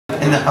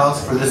in the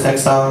house for this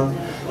next song,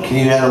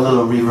 can you add a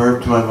little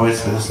reverb to my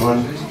voice for this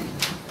one?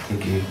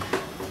 Thank you.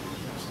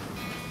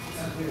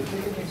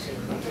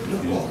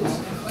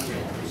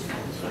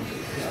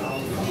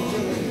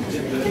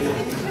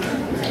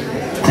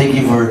 Thank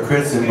you for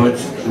Chris and Butch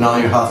and all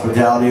your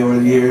hospitality over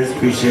the years.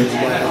 Appreciate you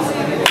guys.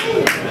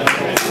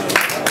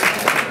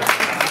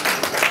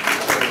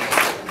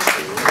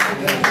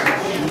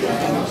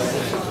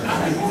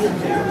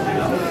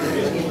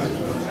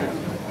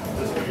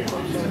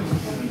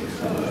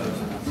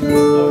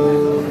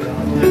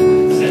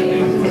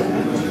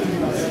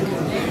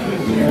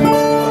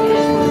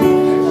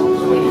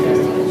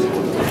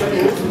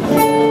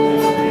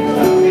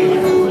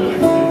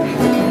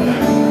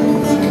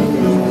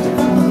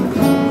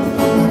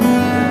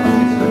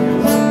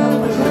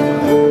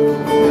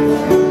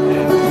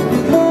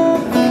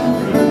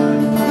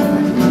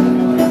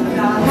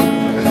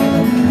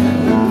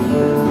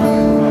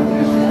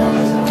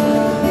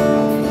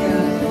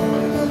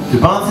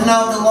 Bouncing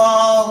off the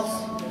walls,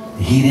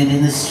 heated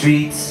in the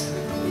streets.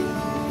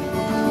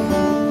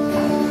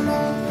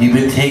 You've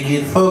been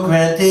taken for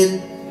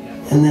granted,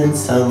 and then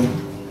some.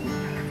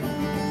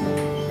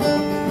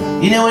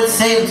 You know it's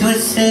safe to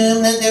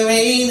assume that there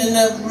ain't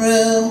enough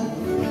room.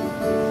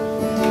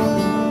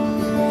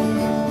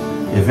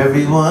 If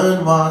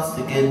everyone wants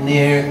to get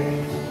near,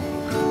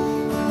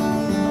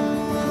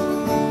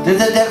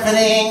 there's a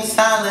deafening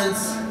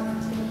silence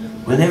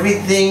when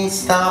everything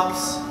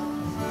stops.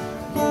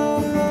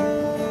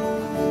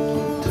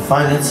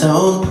 Find its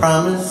own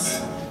promise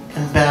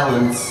and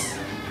balance.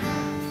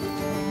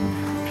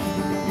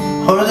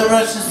 Or the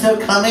rush is still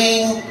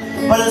coming,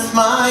 but it's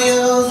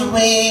miles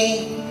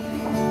away.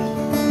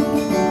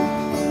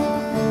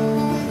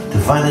 To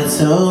find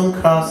its own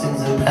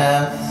crossings and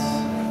paths.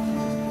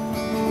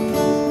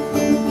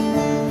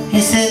 He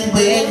said,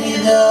 where do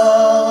you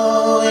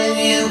go when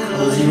you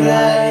close your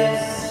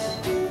eyes?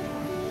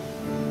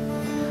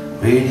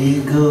 Where do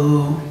you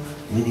go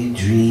when you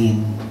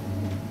dream?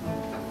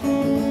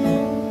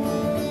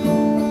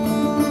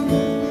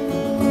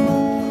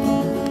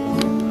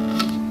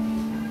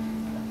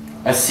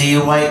 I see a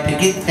white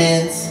picket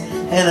fence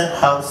and a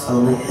house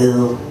on the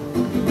hill.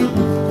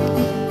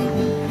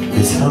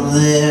 It's from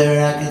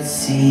there I can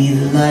see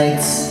the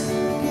lights.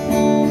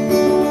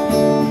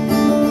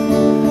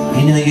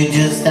 You know you're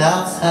just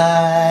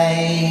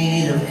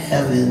outside of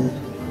heaven,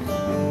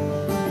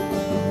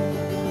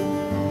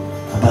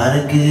 about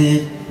a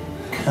good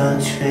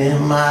country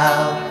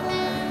mile.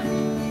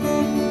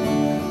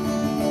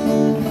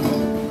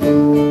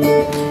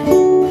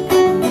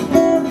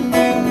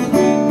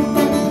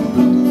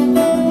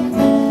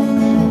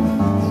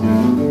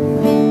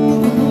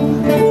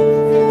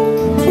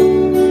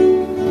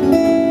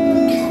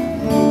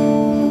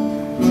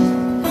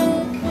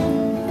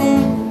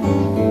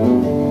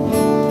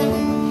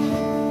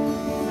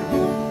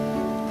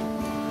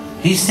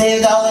 He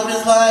saved all of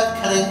his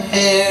life cutting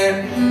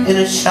hair in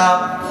a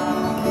shop.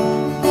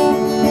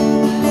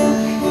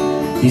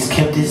 He's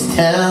kept his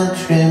town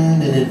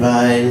trimmed and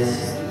advised.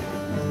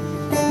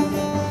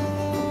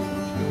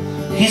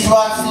 He's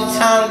watched the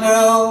town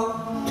grow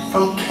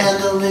from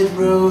candlelit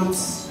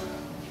roads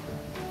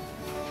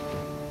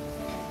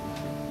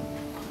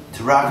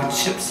to rocket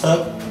ships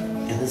up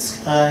in the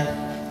sky.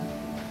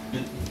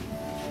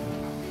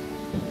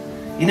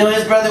 You know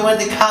his brother went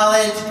to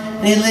college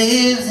and he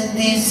lives in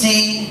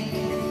D.C.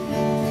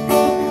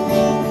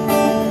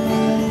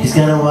 He's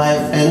got a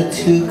wife and a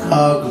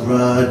 2-car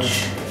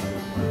garage.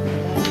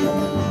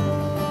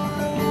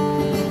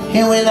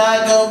 And when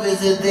I go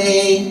visit,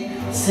 they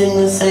sing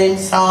the same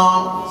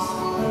songs.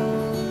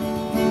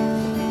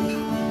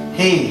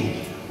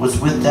 Hey, what's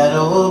with that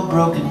old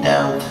broken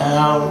down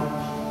town?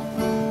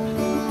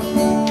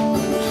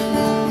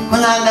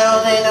 Well, I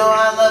know they know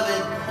I love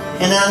it,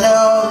 and I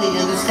know they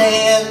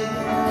understand.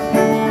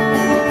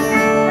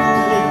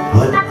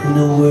 What in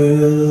the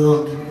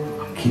world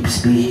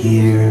keeps me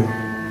here?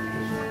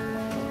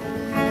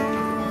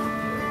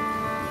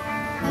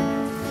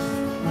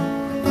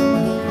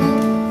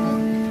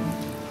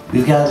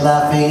 We've got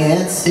laughing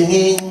and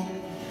singing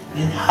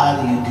and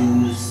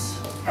how-do-you-do's.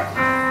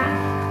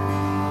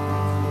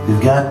 We've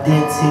got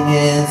dancing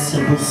and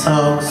simple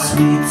song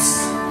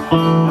sweets.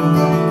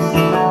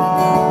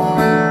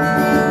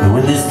 And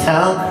when this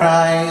town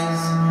cries,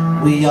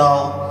 we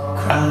all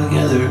cry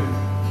together.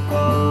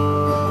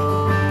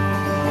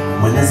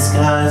 When the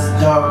sky's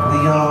dark, we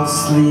all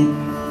sleep.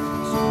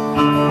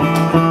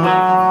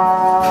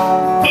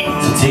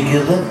 So take a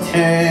left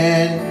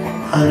turn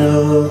on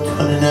Road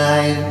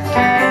 29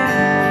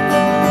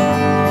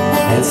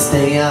 and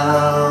stay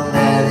on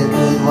that a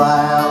good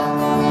while,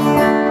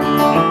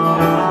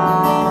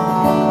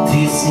 till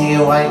you see a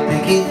white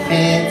picket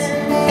fence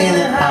and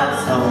a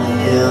house on the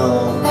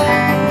hill.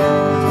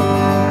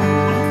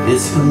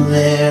 It's from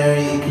there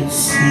you can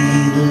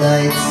see the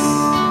lights.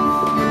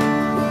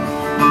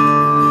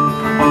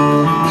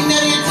 You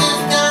know you're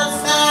just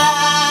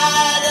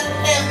outside of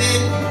heaven,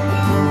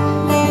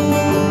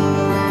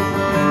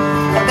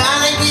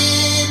 about a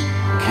good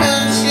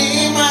country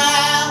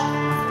mile.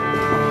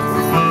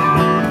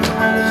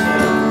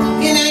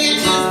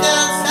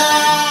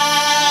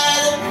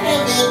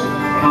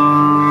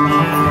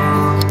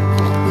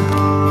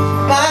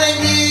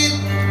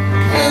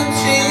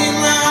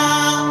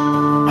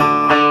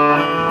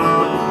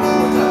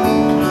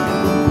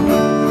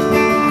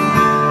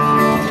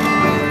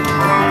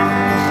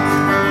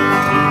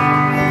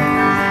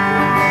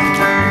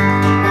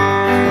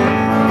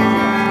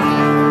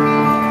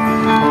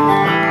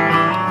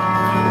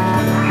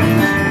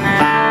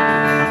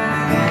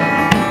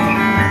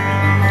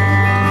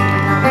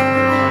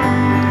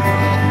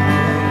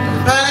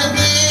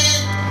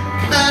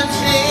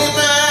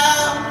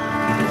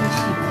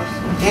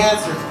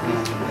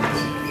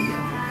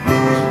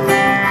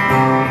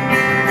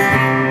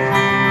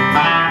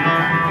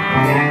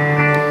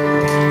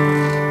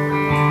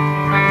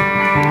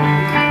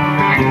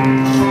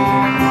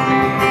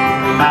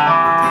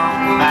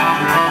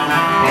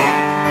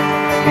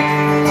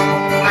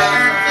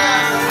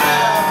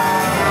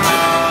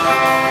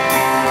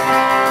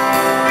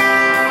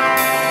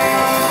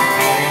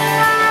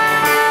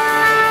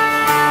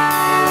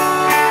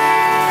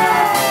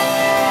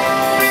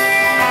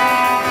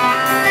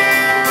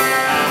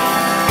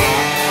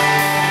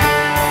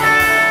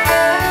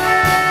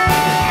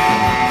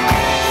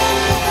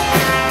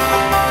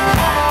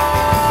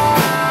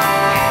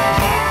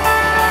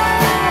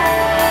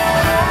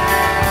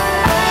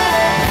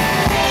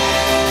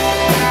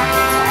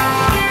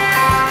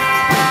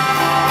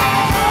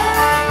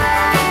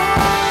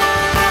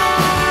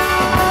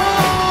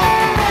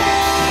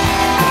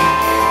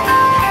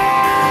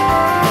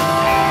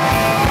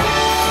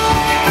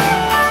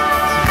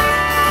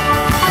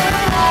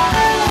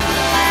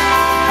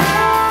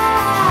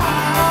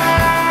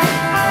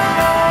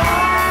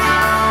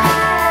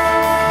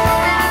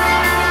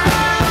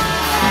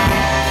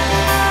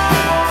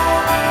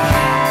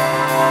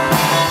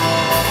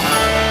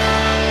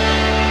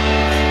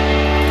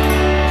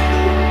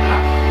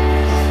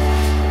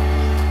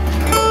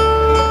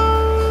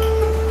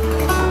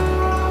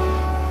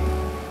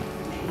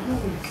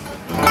 When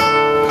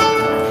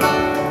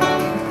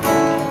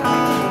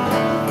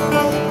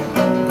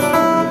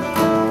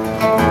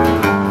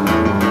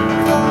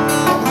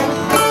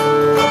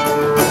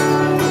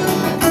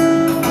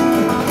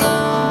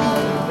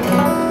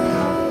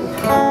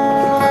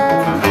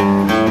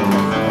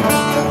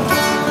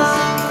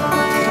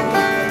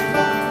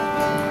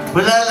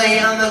I lay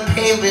on the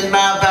pavement,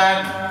 my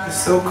back is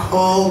so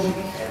cold.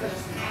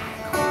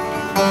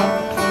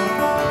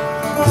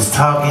 Just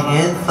talking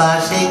and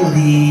flashing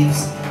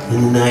leaves in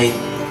the night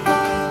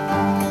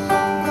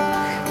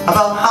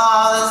about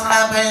how this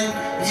happened,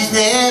 and she's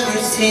never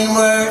seen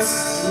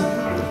worse.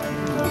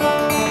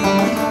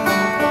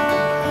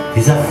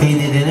 These are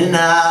faded in and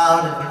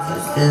out of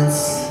existence.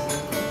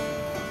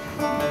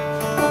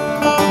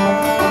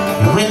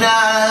 And when I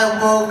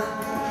awoke,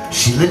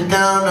 she looked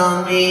down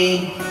on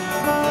me.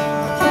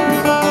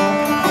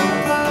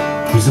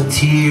 There's some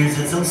tears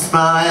and some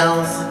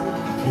smiles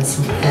and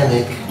some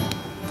panic.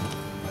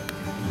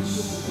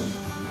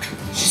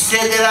 She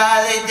said that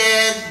I lay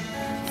dead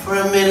for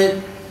a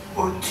minute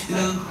or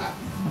two,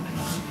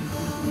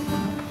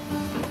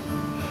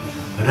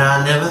 but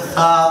I never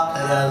thought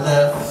that I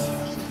left.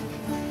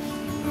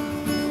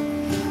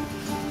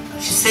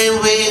 She said,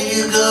 where do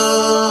you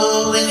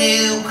go when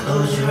you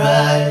close your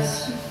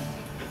eyes?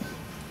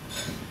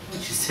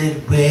 She said,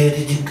 where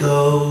did you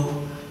go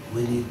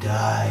when you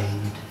died?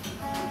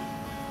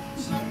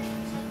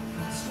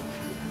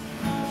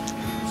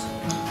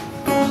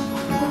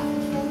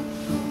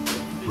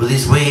 Well,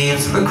 these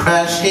waves were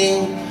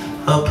crashing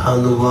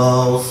upon the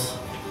walls,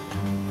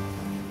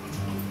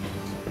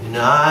 and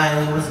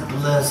I was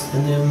blessed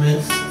in their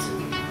midst.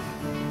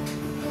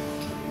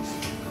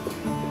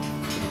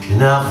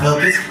 And I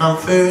felt this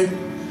comfort,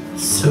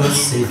 so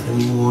safe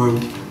and warm,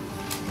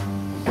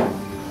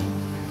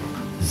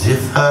 as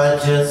if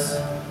I'd just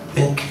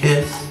been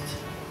kissed.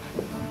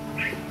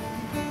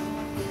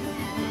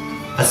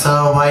 I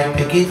saw a white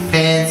picket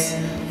fence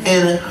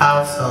and a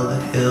house on the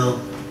hill.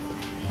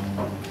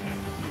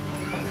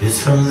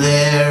 Just from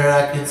there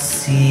I could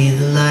see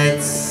the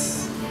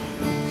lights.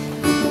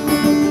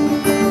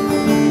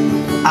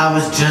 I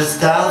was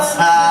just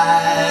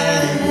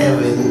outside in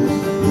heaven,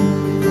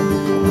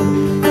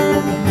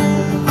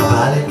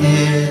 about a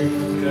good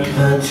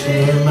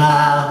country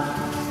mile.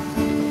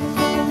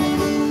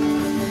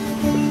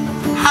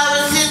 I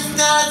was just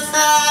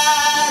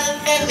outside in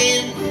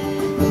heaven,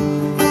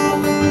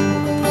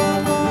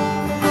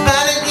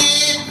 about a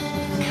good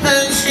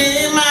country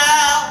mile.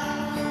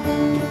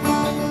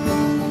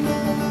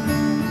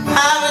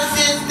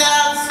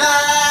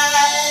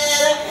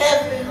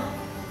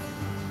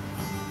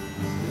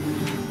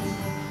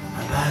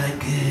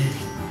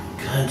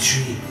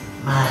 Country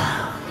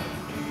mile.